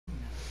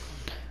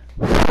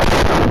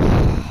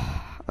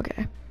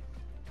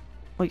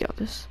We got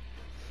this.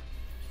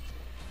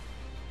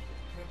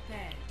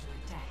 Prepare to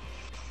attack.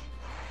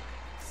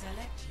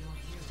 Select your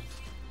hero.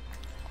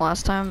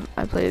 Last time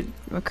I played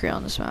McCree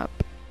on this map,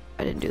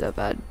 I didn't do that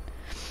bad.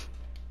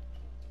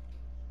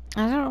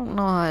 I don't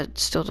know, I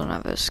still don't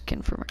have a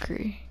skin for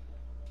McCree.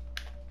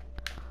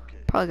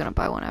 Probably gonna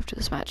buy one after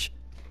this match.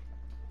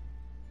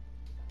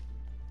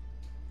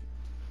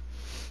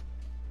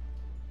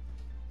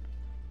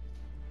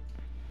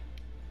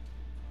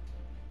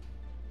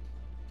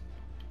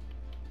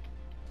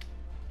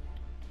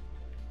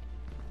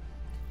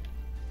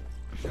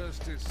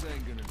 Justice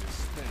ain't gonna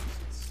dispense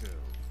itself.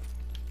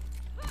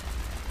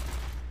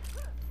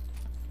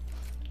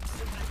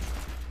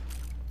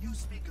 You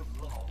speak of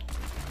law and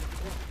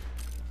order,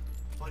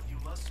 but you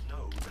must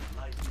know that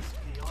life is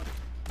chaotic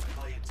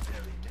by its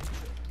very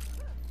nature.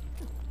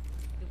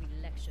 You'll be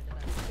lectured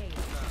about scale.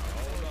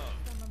 Hold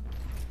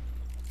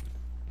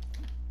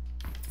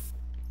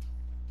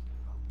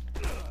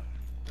on.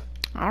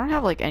 I don't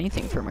have like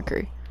anything for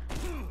McCree.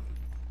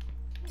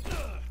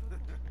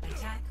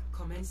 Attack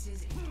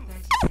commences in 30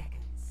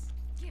 seconds.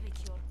 Give it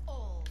your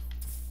all.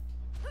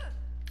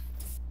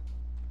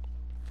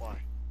 Why?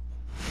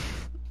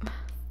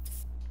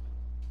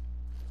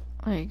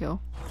 There you go.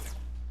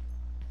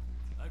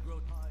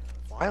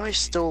 Why am I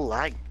still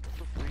lagging?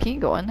 Can you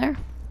go in there?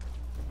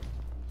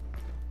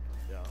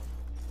 Yeah.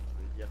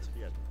 Yet to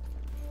be at.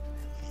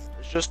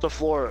 It's just the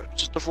floor.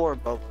 Just the floor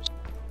above us.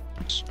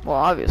 Well,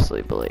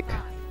 obviously, but like,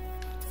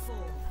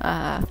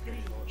 4, 3,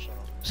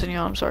 Senor,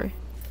 I'm sorry.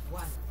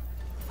 1.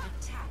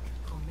 Attack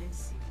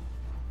commencing.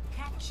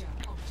 Capture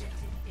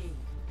objective A.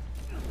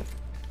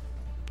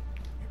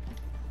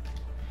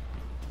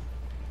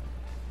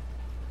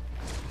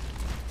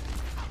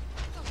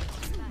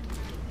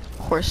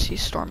 Of course,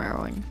 he's storm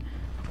arrowing.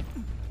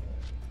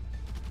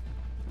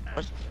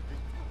 What?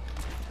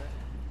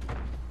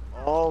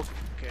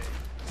 Okay.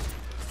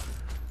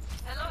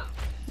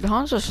 The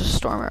Hanzo's just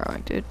storm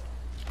arrowing, dude.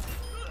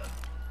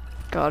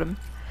 Got him.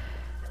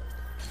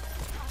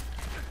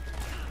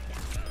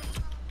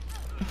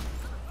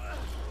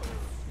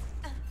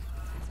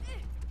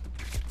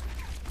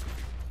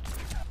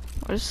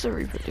 What is the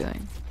Reaper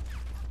doing?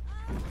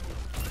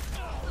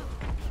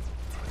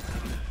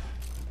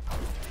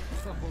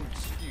 Oh,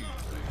 excuse me.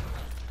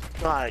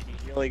 God,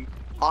 you're yelling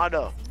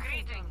Anna.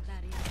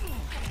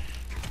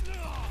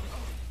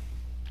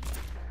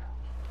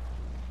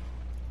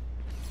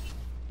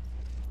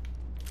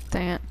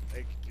 Dang it.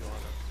 Thank you, Anna.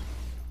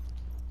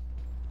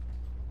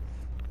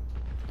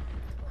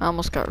 I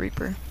almost got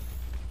Reaper.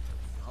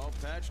 All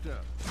patched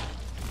up.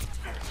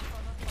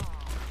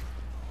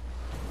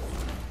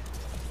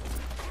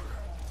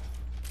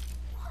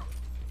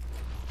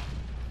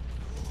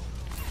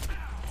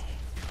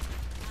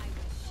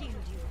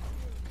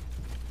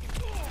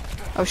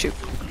 Oh shoot.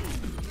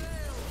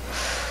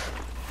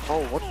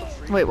 Oh, what the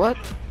freak? Wait, what?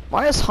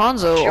 Why is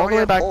Hanzo She all the already way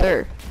had back ult.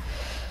 there?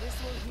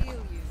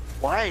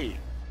 Why?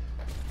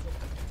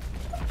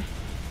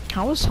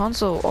 How is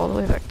Hanzo all the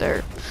way back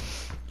there?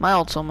 My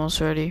ult's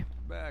almost ready.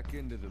 Back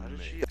into the How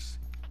did she mix.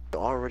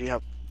 already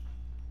have?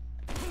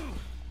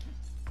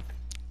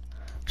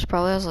 She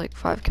probably has like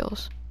 5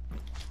 kills.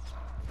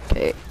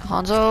 Okay,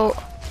 Hanzo,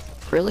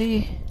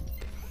 really?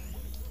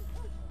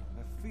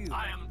 I feel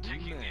I am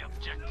taking the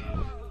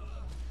objective.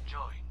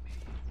 Join me.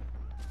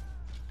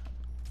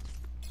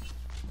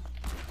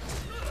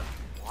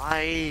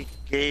 Why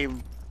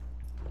game?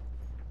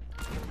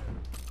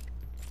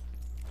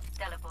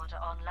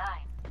 Teleporter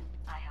online.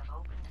 I have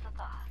opened the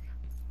path.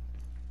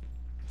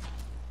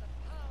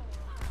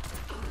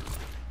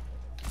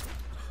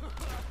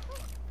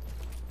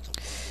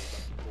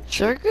 Is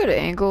there a good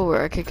angle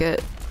where I could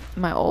get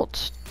my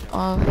ult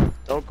off?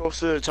 Don't go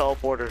through the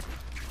teleporter.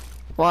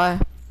 Why?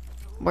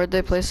 Where'd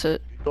they place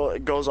it?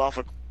 It goes off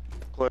a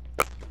cliff.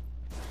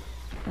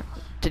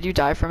 Did you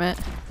die from it?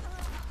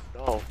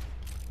 No.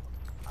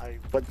 I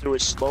went through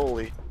it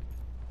slowly.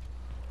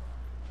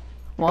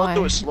 Why? Went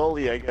through it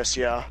slowly, I guess.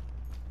 Yeah.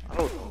 I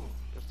don't know.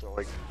 Just to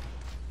like.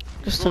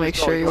 Just to make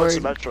go, sure like, you go were.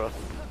 Symmetra.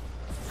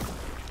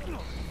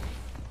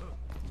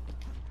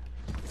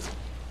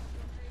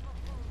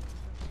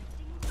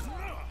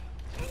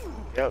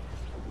 Yep.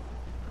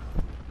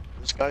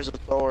 This guy's a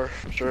thrower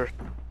for sure.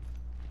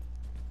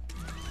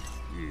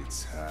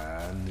 it's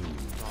high noon.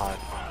 God.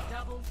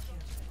 Double kill.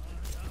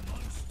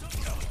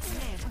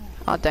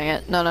 Oh dang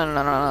it! No, no, no,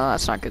 no, no, no!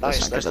 That's not good.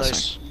 That's Nice, not good.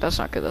 nice, That's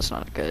not good. That's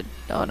not good.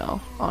 Oh no!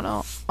 Oh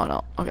no! Oh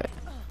no! Okay.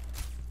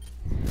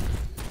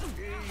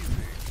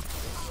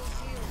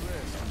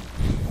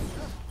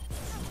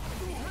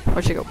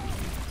 Where'd she go?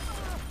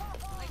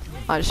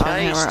 I just found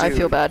the Nice, hammer. I feel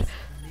dude. bad.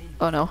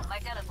 Oh no! My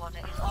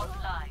teleporter is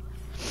offline.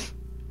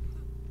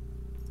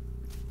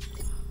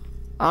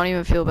 I don't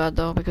even feel bad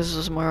though because this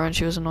is Moira and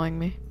she was annoying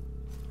me.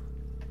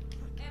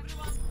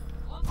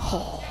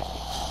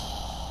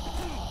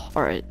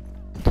 All right.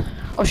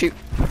 Oh shoot!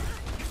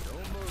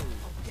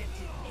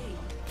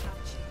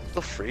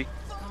 The freak.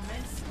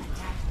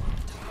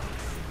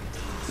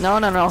 No,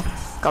 no, no!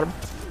 Got him.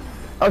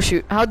 Oh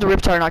shoot! How'd the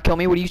Riptire not kill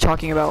me? What are you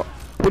talking about?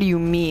 What do you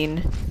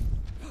mean?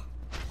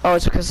 Oh,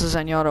 it's because the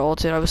Zenyatta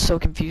ulted. I was so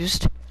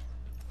confused.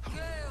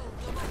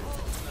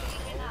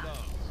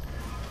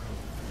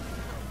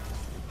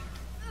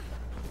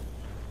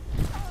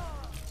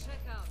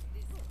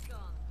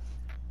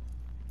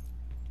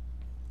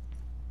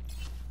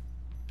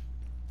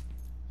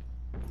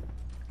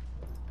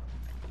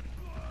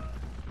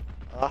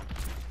 Ah.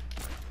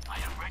 I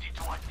am ready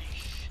to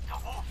unleash the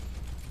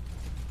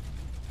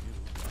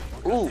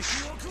wolf. Oof.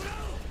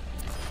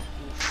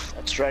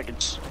 That's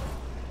dragons.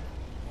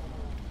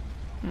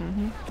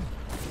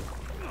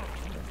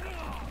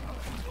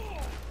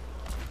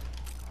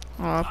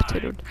 Oh,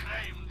 potatoed.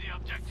 Claim the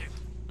objective.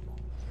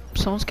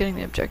 Someone's getting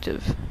the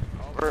objective.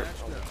 Or-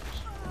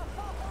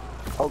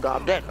 Oh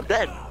god, I'm dead. I'm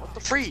dead. What the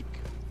freak?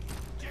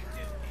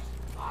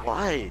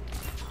 Why?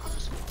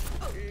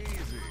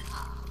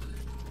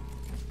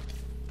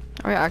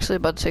 Are we actually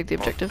about to take the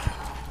objective?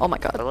 Oh my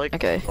god. I like.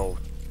 Okay. Oh,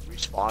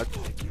 respawn.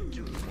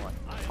 Do what?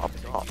 Pop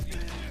it off.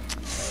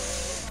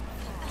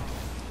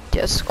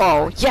 Yes.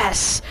 Oh,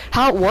 yes!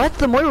 How? What?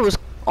 The Moira was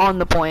on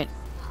the point.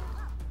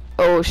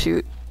 Oh,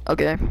 shoot.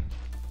 Okay.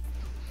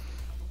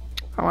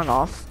 I went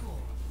off.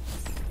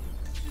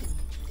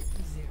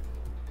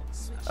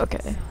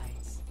 Okay.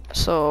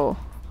 So.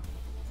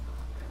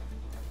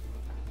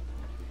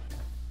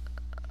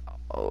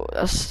 Oh,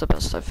 that's the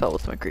best I felt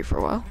with McCree for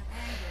a while.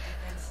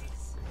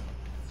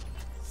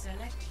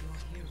 Select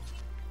your hero.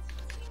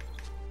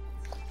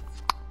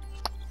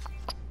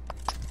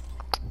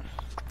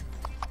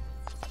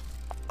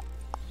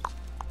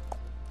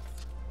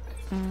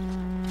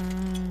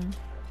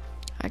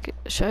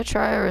 Should I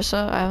try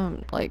Arissa? I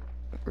haven't, like,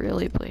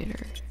 really played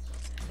her.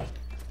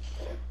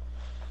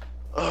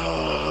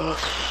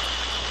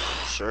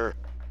 Sure.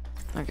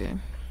 Okay.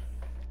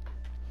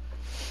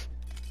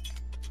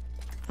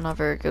 I'm not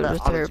very good Nah,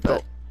 with I her, wanted to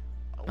but go-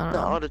 I don't I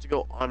know. wanted to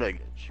go Ana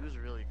again. She was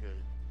really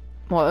good.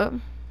 What?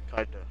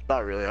 Kinda.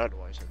 Not really. I don't know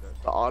why I said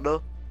that. The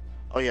Ana?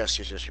 Oh, yes,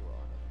 you were Ana. Cool.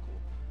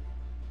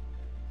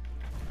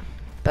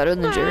 Better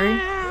than Jerry?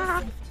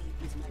 Safety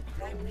is my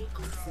primary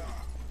concern.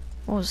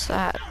 What was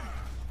that?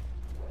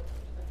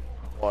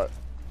 What?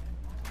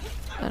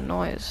 That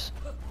noise.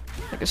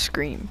 Like a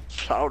scream.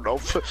 I don't know.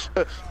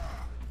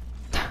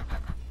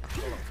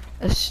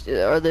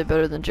 Are they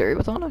better than Jerry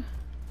with Ana?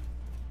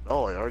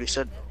 No, I already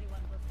said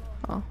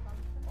no.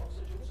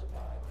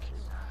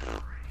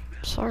 Oh.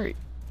 Sorry.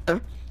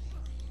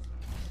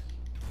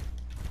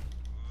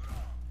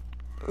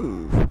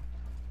 Ooh.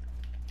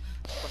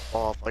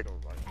 Off like a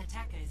run.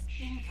 Attackers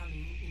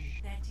incoming in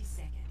 30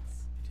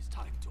 seconds. It is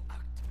time to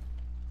act.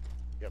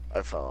 Yep,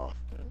 I fell off.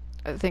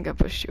 I think I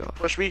pushed you off.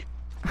 Push me.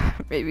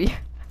 Maybe.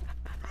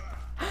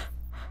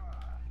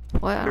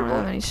 What? I don't You're have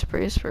wrong. any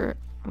sprays for.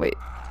 Wait.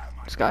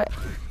 Sky.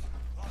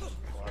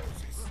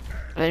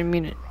 I didn't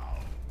mean it.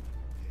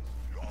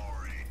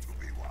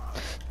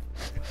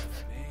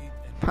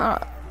 Huh.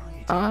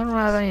 I don't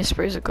have any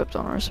sprays equipped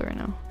on us right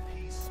now.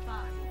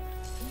 5,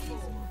 4,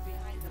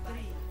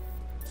 3,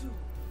 2,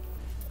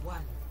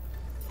 1.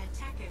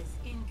 Attackers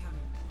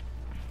incoming.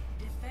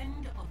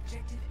 Defend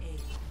objective A.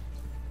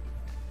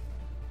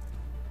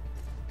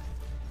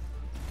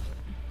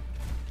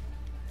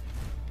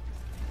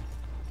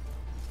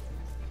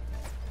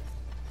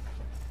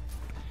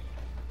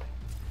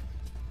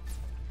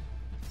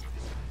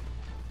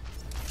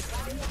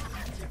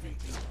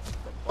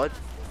 What?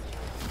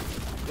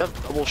 You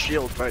have double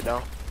shield right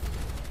now.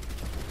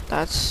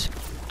 That's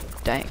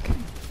dank.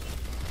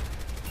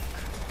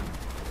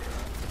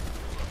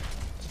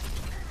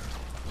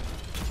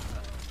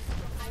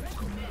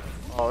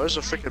 Oh, there's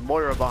a freaking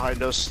Moira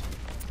behind us.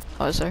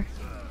 Oh, is there?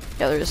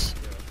 Yeah, there is.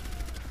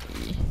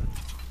 Yee.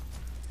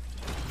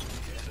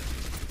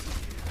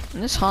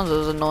 And this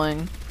Hanzo is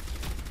annoying.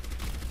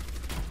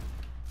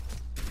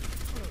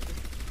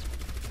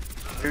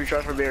 Maybe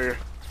try from barrier.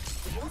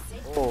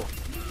 Oh.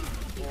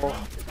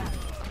 Oh.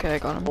 Okay, I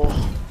got him.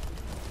 Oh.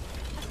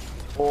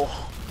 Oh.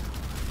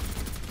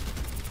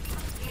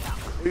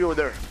 What are you doing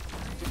there?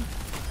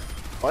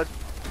 What?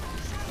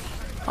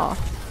 Oh.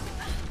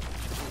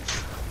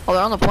 Oh,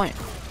 they're on the point.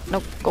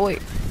 Nope, go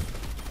wait.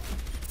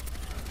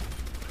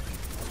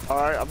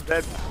 Alright, I'm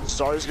dead.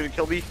 Zarya's gonna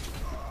kill me.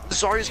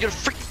 Zarya's gonna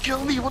freaking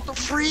kill me. What the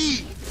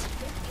free?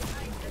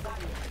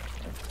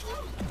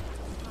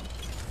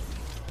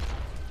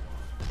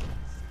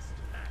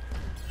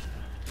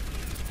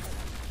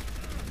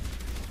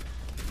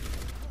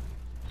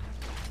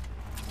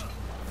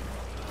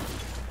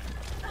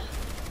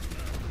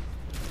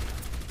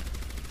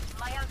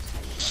 My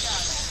ultimate is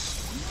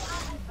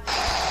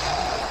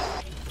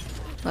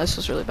This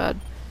was really bad.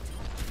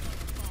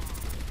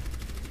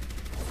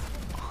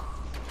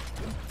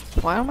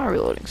 Why am I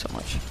reloading so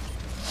much?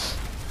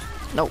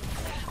 Nope.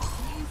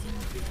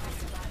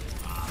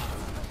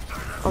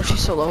 Oh, she's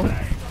so low.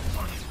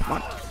 Come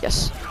on.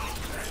 Yes.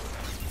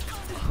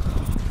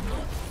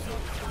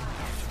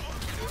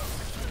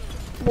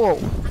 Whoa.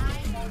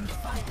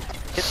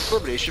 Get the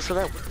elimination for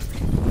that.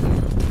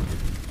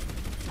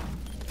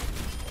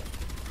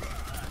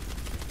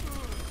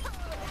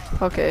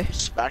 Okay.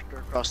 Smacked her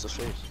across the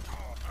face.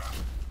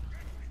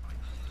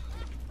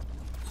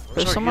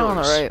 There's our someone on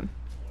the healers? right.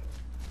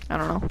 I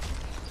don't know.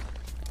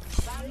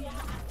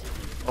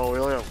 Oh, we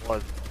only have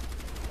one.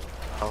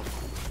 Oh,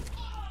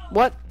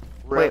 What?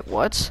 rip. Wait,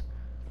 what?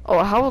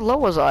 Oh, how low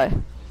was I?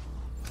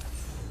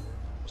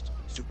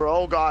 Super.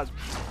 Oh god.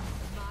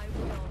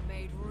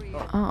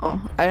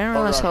 Oh, I didn't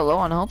realize God. how low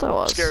on health I I'm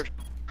was. scared.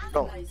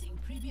 No.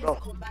 No.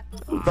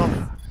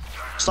 No.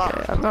 Stop.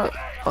 Okay, I've got.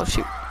 Oh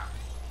shoot.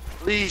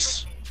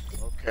 Please.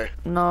 Okay.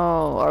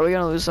 No, are we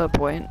gonna lose that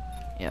point?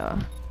 Yeah,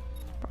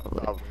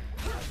 probably. Probably.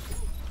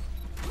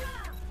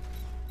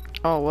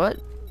 Oh, what?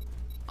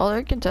 Oh, they're I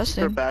think our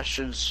contesting.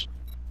 bastions.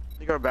 I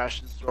think our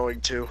bastion's throwing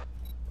too.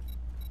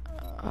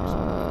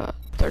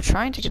 They're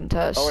trying to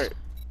contest. Oh wait.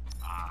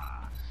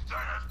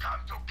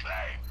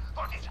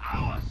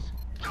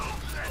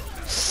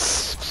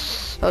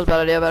 That was a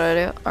bad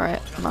idea,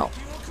 Alright, I'm out.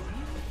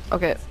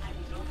 Okay.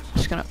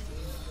 Just gonna...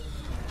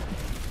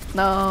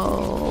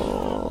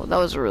 No, that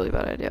was a really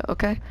bad idea,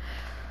 okay.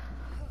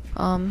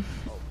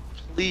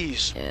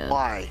 Please. Yeah.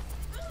 Why?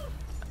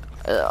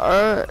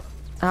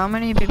 How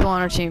many people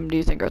on our team do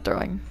you think are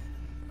throwing?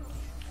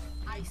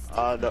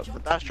 No, the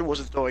bastion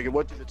wasn't throwing. It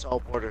went through the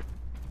teleporter.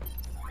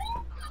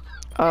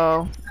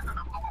 Oh,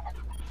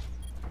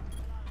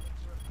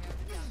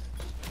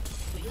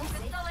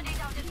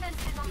 Consolidate our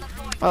defenses on the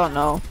point. oh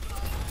no.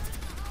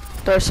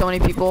 There are so many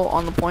people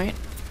on the point.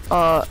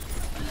 Oh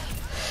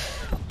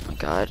my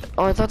god.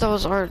 Oh, I thought that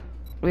was our...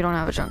 We don't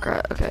have a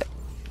Junkrat, okay.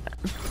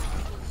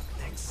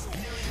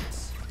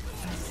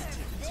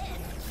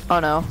 Oh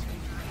no.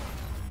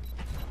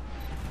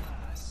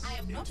 I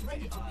am not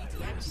ready to be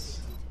deactivated.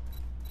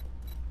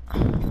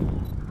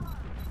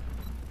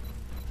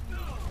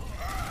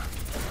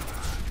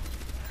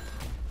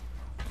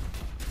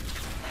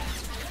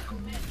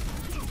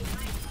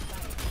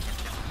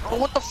 Oh,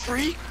 what the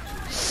freak?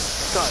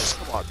 Guys,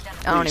 come on.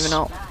 I don't please. even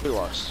know. We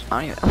lost.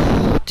 I don't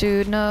even...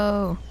 Dude,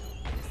 no.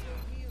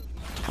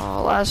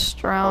 Oh,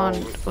 last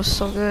round was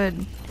so good.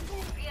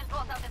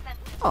 Reinforce our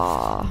defenses.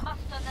 Aw,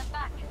 Muster them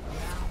back.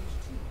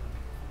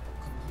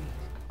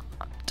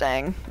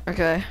 dang.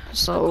 Okay,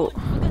 so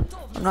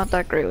I'm not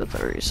that great with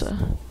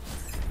Arisa.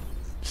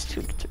 It's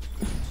 2-2.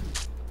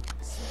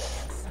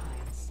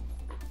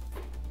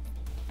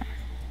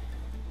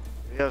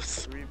 We have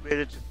 3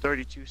 minutes and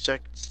 32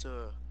 seconds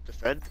to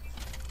defend.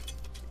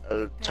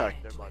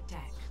 Attack, never mind.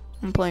 Attack.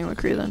 I'm playing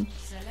McCree then.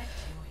 Select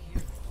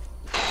your hero.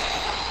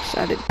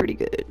 So I did pretty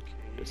good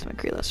with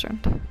McCree last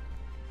round.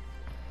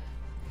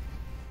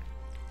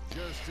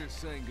 Justice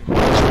saying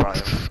goodbye.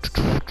 Let's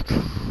try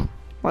him.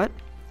 What?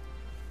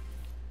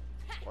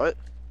 What?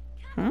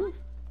 Hmm?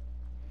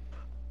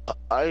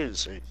 I didn't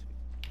say anything.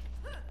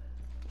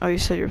 Oh, you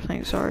said you were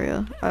playing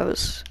Zarya. I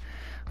was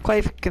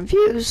quite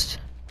confused.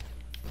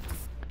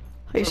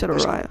 Oh, you said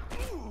Araya.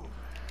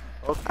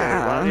 Okay,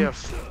 why do you have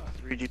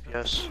 3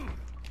 DPS?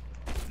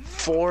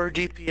 4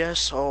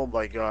 DPS? Oh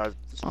my god.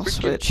 This I'll freaking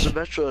switch.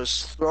 Symmetra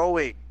is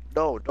throwing.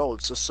 No,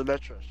 it's a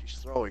Symmetra. She's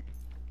throwing.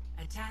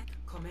 Attack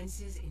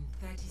commences in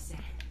 30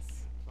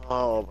 seconds.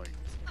 Oh my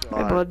Hey,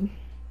 god. bud.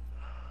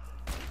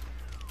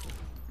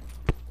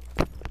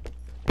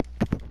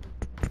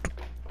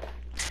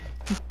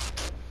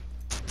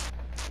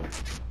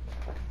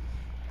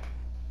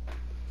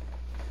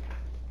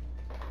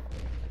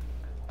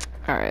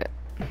 Alright.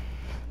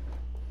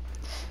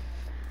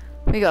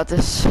 We got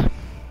this. 5, 4,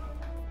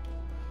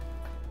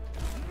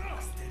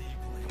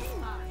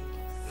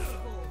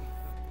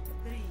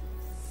 3,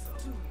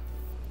 2,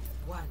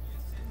 1.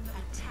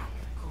 Attack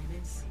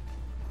commencing.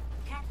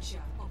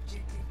 Capture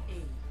objective A.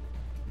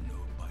 No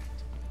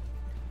bite.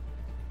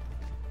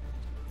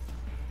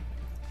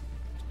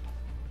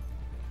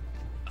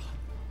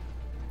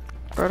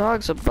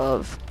 Birdhog's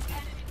above.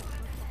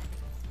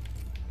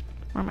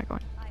 Where am I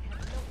going?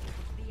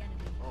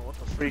 Oh, what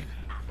the freak?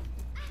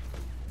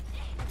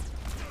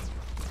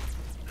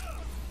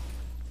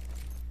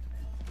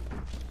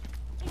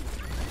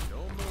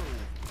 Don't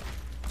move.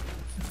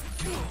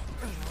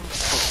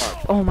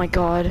 Oh my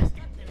god.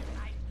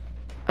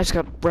 I just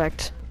got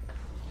wrecked.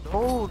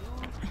 No.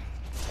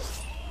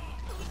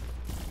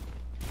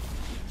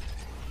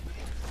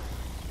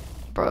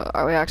 Bro,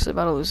 are we actually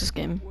about to lose this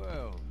game?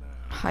 Well,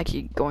 now. High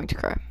key going to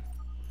cry.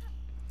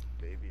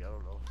 Maybe, I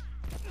don't know.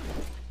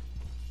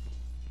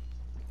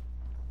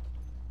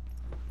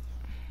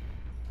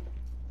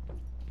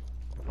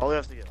 Probably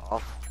have to get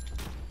off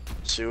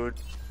soon.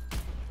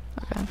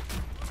 Okay.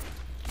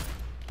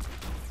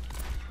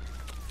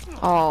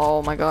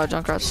 Oh my god,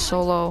 Junkrat's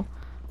so low.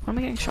 What am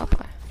I getting shot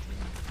by?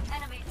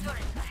 Enemy turret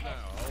ahead.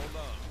 Now, hold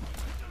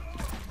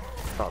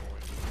on.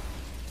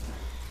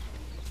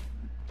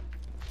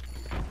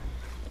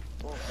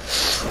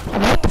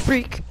 Probably. What the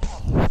freak?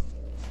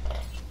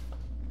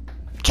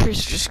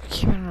 Trees are just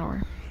keeping it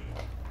over.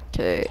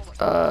 Okay,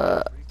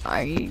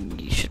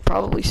 you should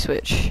probably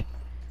switch.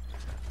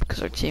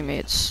 Because our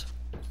teammates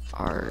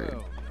are... Well,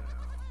 now.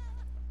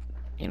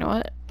 You know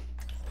what?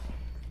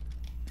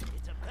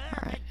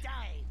 Alright.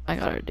 I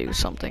gotta do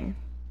something.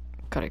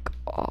 Gotta go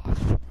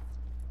off.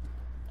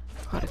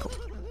 Gotta go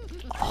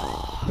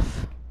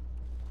off.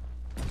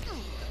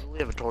 We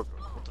have a torque.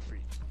 What the freak?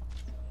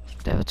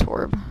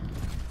 Torb.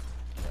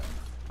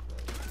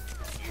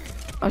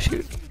 Oh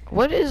shoot.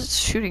 What is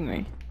shooting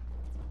me?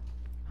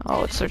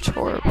 Oh, it's their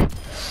Torb.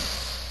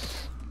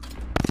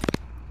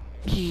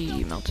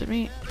 He melted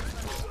me.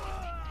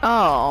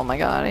 Oh my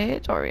god, I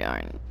hate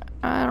Torbjorn.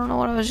 I don't know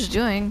what I was just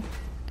doing.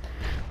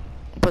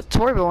 But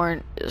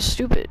Torbjorn is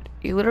stupid.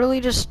 He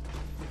literally just...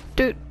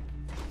 Dude.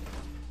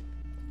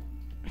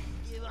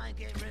 You won't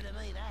get rid of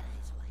me that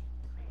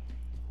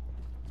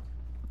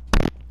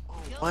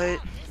easily. What?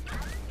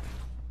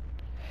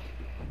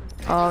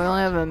 Oh, we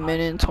only have a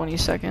minute and 20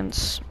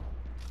 seconds.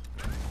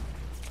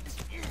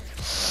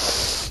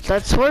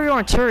 That's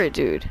Torbjorn turret,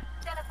 dude.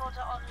 Teleporter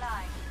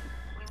online.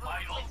 We will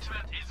My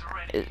ultimate is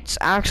ready. It's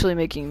actually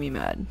making me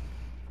mad.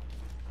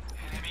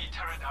 Enemy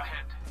turret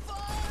ahead.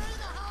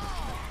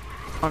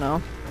 Oh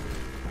no.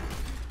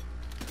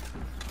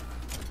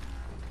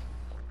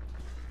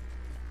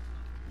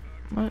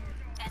 What?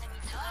 enemy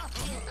turret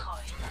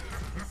destroyed.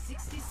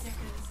 60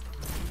 seconds.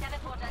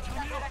 Teleporter is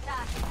under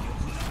attack.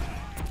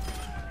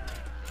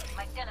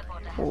 My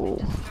teleporter has Oh.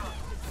 been destroyed.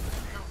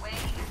 The way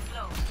is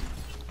closed.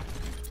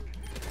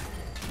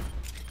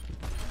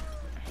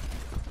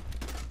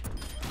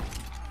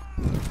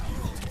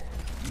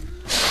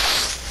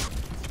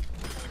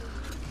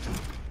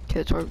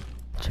 Okay, the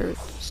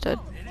turret's dead.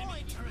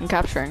 I'm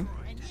capturing.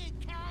 And you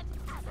can't.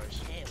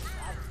 Here,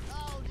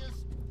 I'll just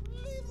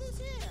leave this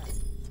here.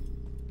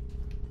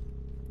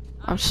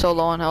 I'm so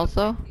low on health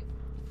though.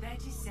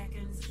 30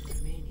 seconds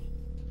remaining.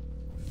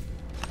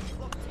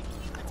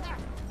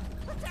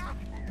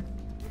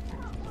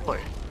 Wait.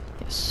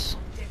 Yes.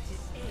 Objective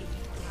A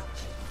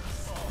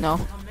captured. No.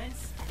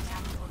 Commence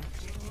attack on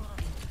objective B.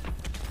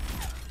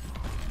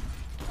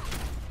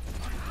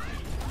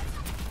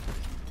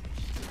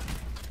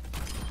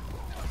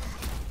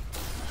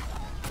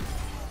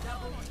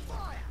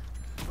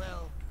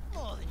 Well,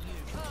 more than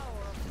usual.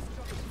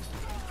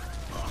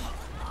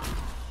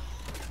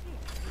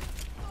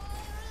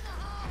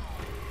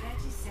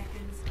 30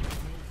 seconds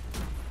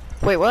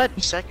remaining. Wait,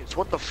 what? Seconds.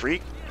 What the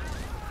freak?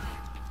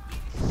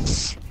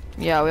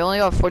 Yeah, we only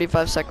got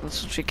 45 seconds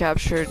since we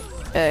captured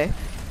A.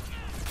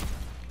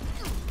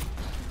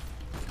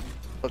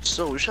 But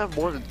still, we should have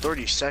more than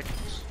 30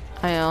 seconds.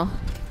 I know.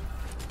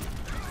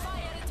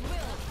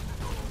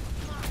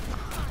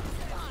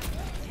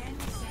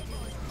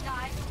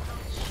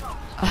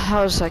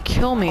 How does that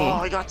kill me? Oh,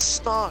 I got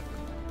stuck.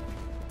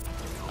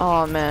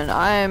 Oh man,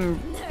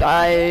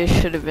 I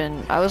should have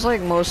been. I was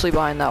like mostly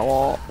behind that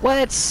wall.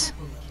 What?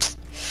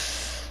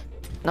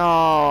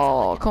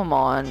 No, come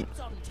on.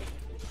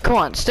 Come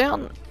on, stay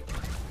on.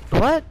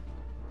 What?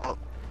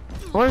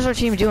 What is our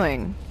team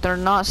doing? They're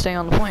not staying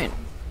on the point.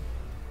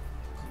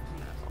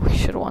 We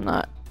should have won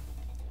that.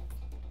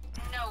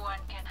 No one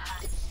can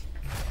hide.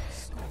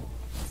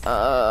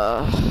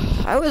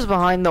 I was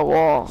behind the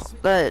wall.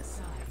 That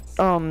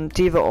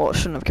Diva ult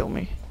shouldn't have killed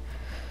me.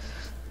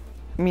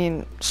 I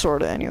mean,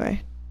 sorta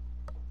anyway.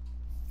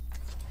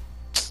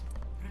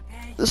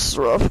 Prepare This is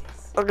rough.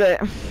 Okay.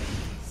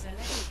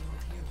 select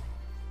your hero.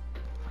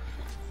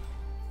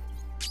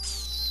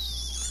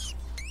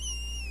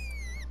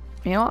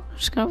 You know what? I'm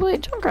just gonna play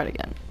Junkrat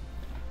again.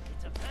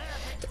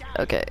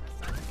 Okay.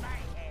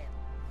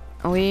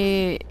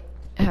 We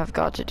have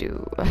got to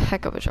do a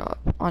heck of a job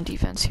on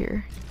defense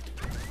here,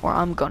 or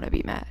I'm gonna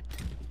be mad.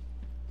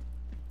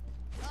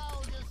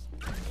 I'll just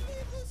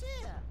leave this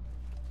here.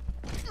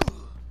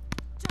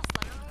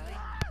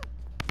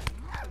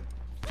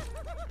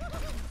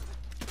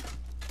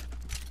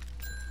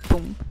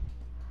 Boom.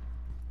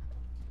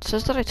 It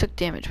says that I took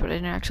damage, but I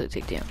didn't actually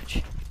take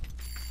damage.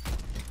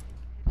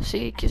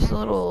 See, it gives a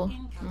little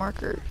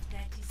marker,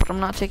 but I'm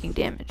not taking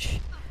damage.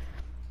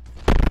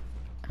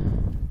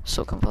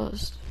 So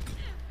composed.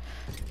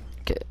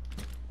 Okay.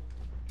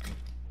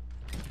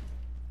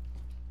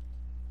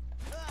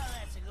 Oh,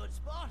 that's a good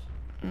spot.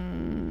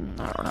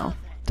 I don't know.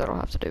 That'll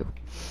have to do.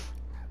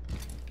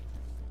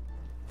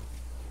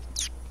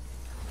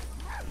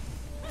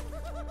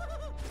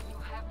 You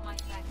have my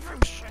back.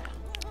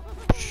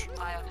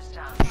 I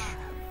understand.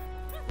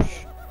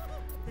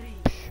 3,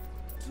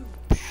 2,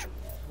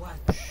 1.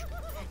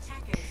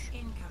 Attackers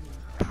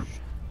incoming.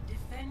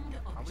 Defend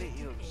How many objective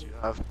heals do you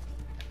A. have?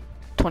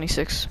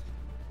 26.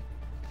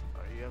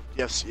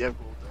 You have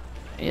gold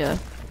then. Yeah.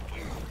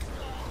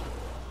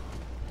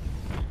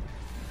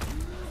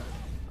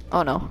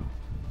 Oh no.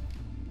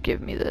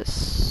 Give me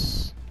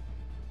this.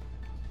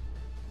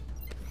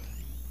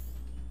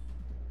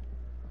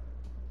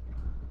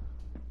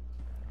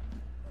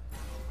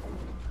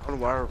 I don't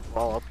know why we're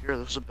all up here.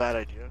 This is a bad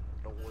idea.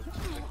 No one's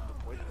taking the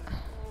point.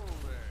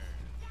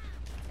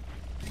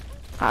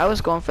 I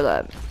was going for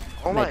that.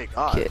 Oh my med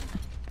god. kit.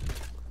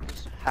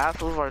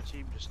 Half of our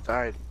team just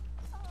died.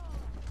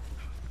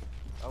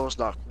 That was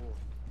not cool.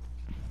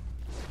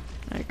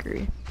 I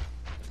agree.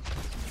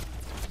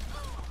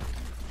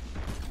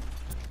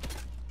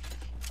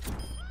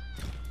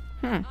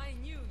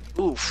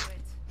 Oof.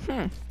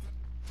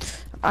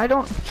 I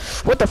don't.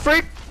 What the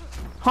freak?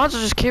 Hanzo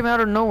just came out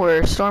of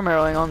nowhere, storm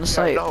arrowing on the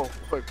site. No.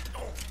 But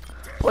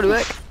What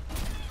the heck?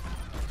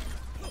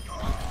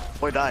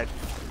 Boy died.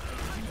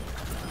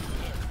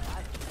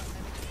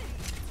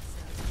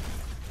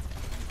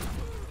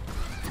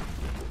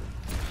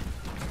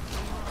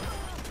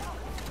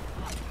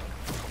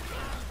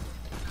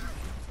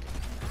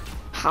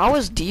 How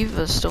is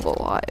Diva still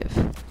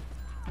alive?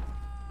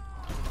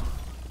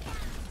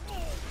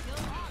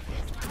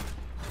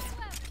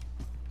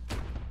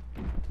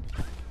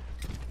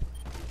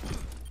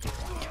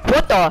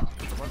 What the?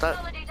 What that?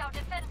 Consolidate our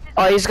defenses.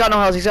 Oh, he's got no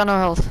health. He's got no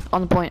health.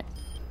 On the point.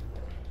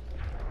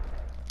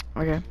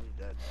 Okay.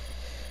 Dead.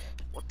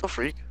 What the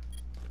freak?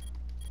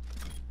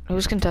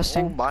 Who's Oh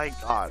contesting? my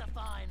god.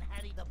 Fine,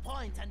 Hattie, the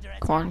point under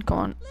attack. Come on, come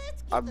on.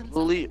 I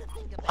believe.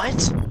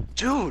 What?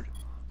 Dude,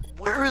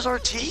 where is our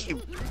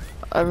team?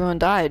 Everyone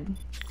died.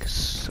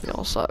 'Cause we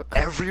all suck.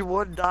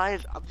 Everyone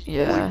died? I'm the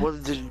Yeah. only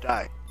one that didn't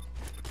die.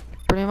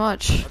 Pretty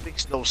much. That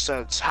makes no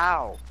sense.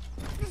 How?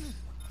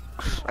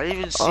 I didn't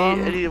even see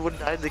anyone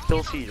die in the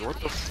kill feed. What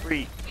the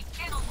freak? We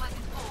cannot let it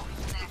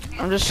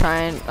fall. I'm just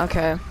trying.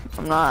 Okay.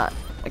 I'm not.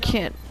 I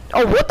can't.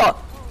 Oh, what the?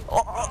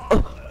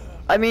 Oh.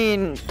 I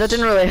mean, that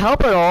didn't really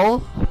help at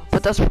all.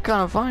 But that's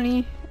kind of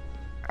funny.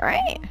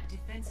 Alright.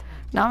 Defense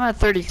Now I'm at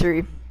 33.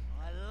 I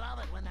love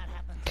it when that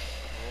happens.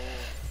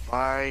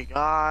 My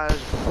god.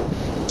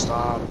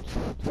 Stop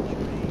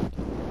shooting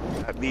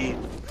at me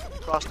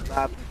across the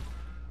map.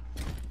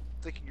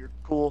 Thinking you're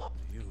cool.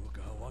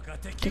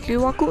 Tiki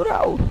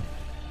Wakurao.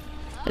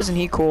 Isn't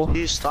he cool?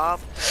 Please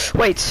stop.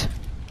 Wait.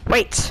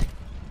 Wait.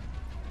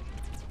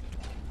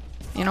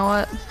 You know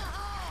what?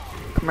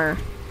 Come here.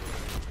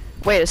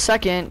 Wait a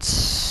second.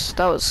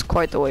 That was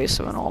quite the waste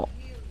of an ult.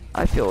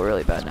 I feel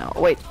really bad now.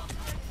 Wait.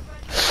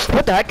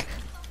 What the heck?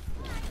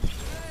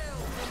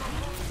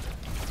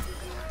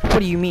 What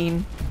do you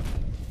mean?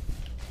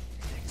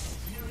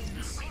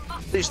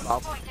 Please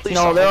stop. Please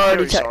No, stop. they're I'm already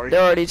very sorry.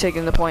 they're already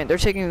taking the point. They're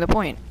taking the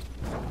point.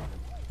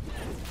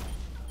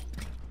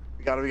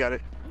 We got it. We got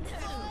it.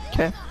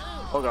 Okay.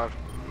 Oh god.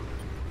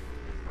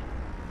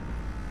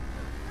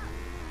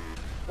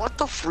 What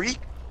the freak?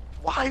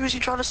 Why was he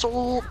trying to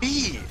solo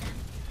me?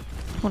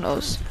 Who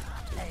knows?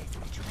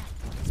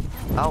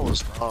 That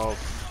was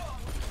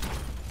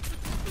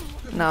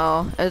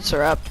No, it's a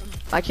wrap.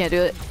 I can't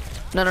do it.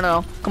 No, no,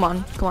 no. Come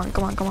on. Come on.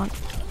 Come on. Come on.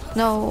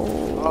 No.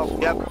 Oh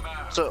yep.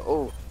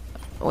 So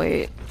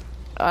Wait.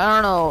 I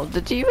don't know.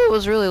 The diva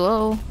was really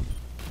low.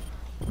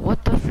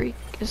 What the freak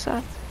is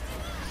that?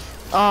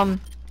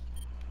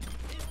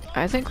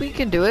 I think we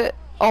can do it.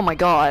 Oh my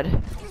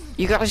god.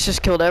 You guys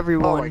just killed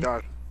everyone. oh my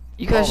god.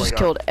 You guys Oh my just God.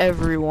 killed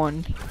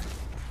everyone.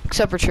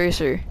 Except for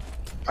Tracer.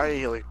 I need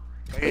healing.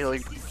 I need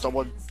healing.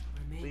 Someone,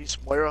 please,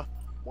 Moira.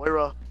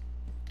 Moira.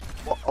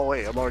 Oh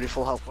wait, I'm already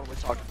full health. What am I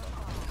talking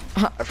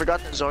about? I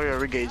forgot that Zarya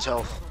regains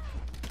health.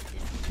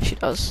 She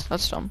does.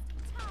 That's dumb.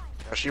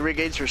 Yeah, she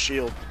regains her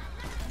shield.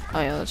 Oh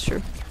yeah, that's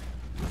true.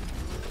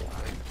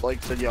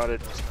 Like Zenyatta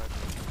does.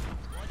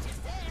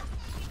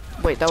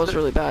 Wait, that was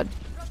really bad.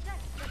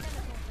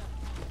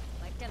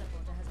 My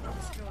teleporter has been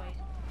destroyed.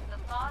 The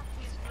path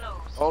is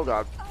closed. Oh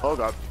god. Oh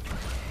god.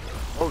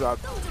 Oh god.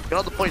 Get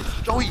on the point.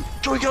 Joey!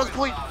 Joey, get on the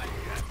point!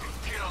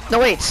 No,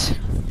 wait.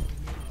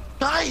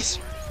 Nice!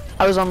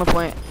 I was on the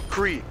point.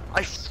 Kree,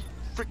 I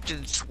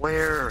freaking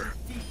swear.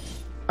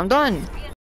 I'm done.